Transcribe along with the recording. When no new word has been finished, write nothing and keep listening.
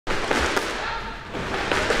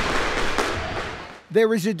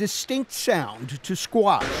There is a distinct sound to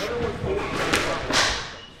squash.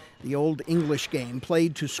 The old English game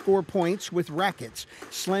played to score points with rackets,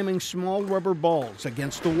 slamming small rubber balls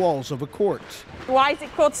against the walls of a court. Why is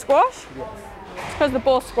it called squash? It's because the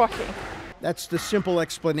ball's squashy. That's the simple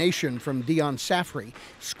explanation from Dion Safri,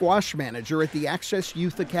 squash manager at the Access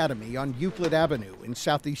Youth Academy on Euclid Avenue in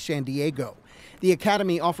Southeast San Diego. The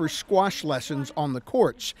academy offers squash lessons on the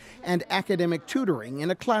courts and academic tutoring in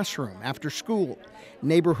a classroom after school.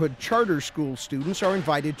 Neighborhood charter school students are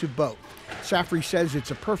invited to both. Safri says it's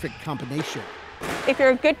a perfect combination. If you're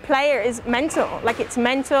a good player, it's mental. It's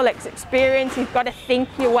mental, it's experience. You've got to think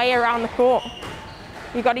your way around the court.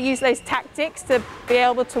 You've got to use those tactics to be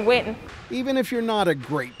able to win. Even if you're not a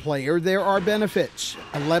great player, there are benefits.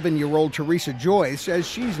 11-year-old Teresa Joy says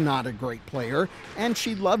she's not a great player, and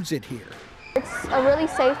she loves it here. It's a really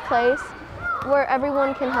safe place where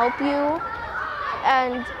everyone can help you,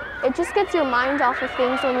 and it just gets your mind off of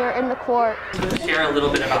things when you're in the court. Share a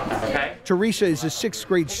little bit about that, okay? Teresa is a 6th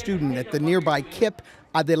grade student at the nearby KIPP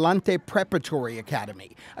Adelante Preparatory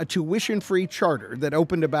Academy, a tuition-free charter that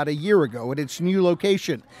opened about a year ago at its new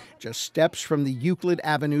location, just steps from the Euclid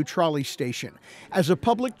Avenue trolley station. As a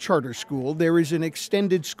public charter school, there is an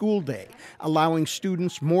extended school day, allowing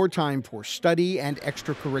students more time for study and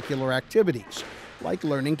extracurricular activities, like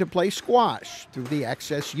learning to play squash through the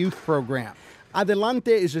Access Youth program.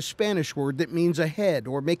 Adelante is a Spanish word that means ahead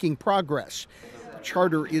or making progress.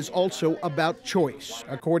 Charter is also about choice,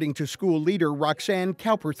 according to school leader Roxanne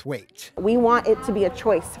Cowperthwaite. We want it to be a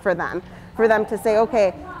choice for them to say,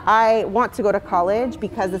 okay, I want to go to college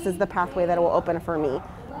because this is the pathway that will open for me.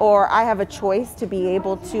 Or I have a choice to be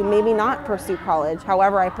able to maybe not pursue college.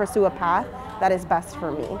 However, I pursue a path that is best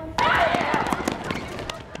for me.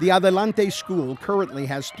 The Adelante School currently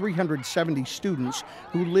has 370 students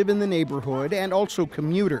who live in the neighborhood and also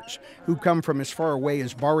commuters who come from as far away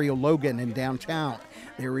as Barrio Logan in downtown.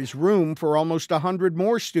 There is room for almost 100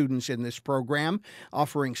 more students in this program,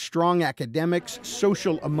 offering strong academics,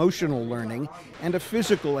 social-emotional learning, and a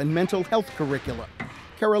physical and mental health curriculum.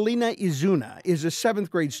 Carolina Izuna is a 7th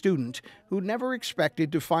grade student who never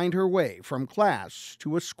expected to find her way from class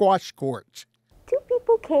to a squash court. 2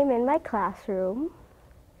 people came in my classroom,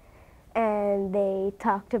 and they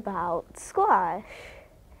talked about squash,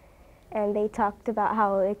 and they talked about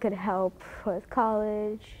how it could help with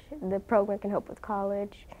college, the program can help with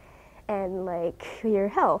college, and your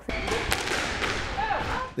health.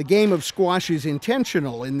 The game of squash is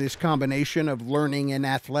intentional in this combination of learning and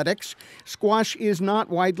athletics. Squash is not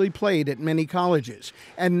widely played at many colleges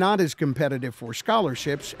and not as competitive for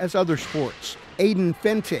scholarships as other sports. Aiden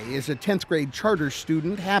Fente is a 10th grade charter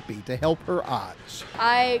student happy to help her odds.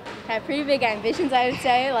 I have pretty big ambitions, I would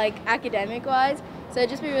say, academic-wise. So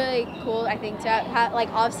it'd just be really cool, I think, to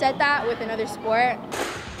offset that with another sport.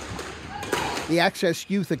 The Access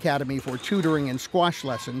Youth Academy for tutoring and squash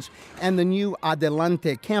lessons and the new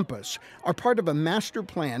Adelante campus are part of a master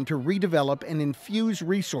plan to redevelop and infuse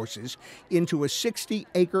resources into a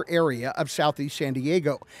 60-acre area of Southeast San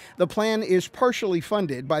Diego. The plan is partially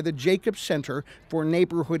funded by the Jacobs Center for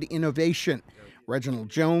Neighborhood Innovation. Reginald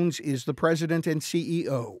Jones is the president and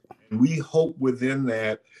CEO. We hope within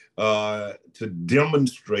that to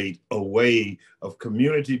demonstrate a way of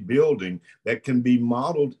community building that can be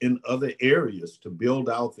modeled in other areas to build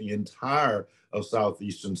out the entire of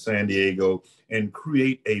southeastern San Diego and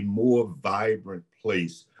create a more vibrant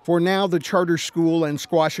place. For now, the Charter School and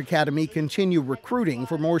Squash Academy continue recruiting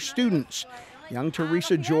for more students. Young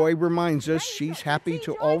Teresa Joy reminds us she's happy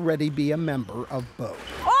to already be a member of both.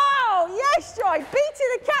 Yes, Joy, beating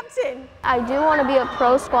the captain. I do want to be a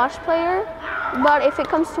pro squash player, but if it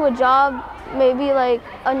comes to a job, maybe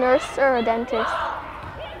a nurse or a dentist.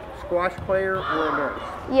 Squash player or a nurse?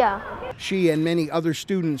 Yeah. She and many other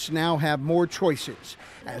students now have more choices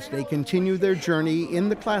as they continue their journey in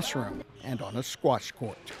the classroom and on a squash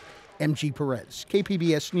court. M.G. Perez,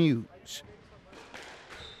 KPBS News,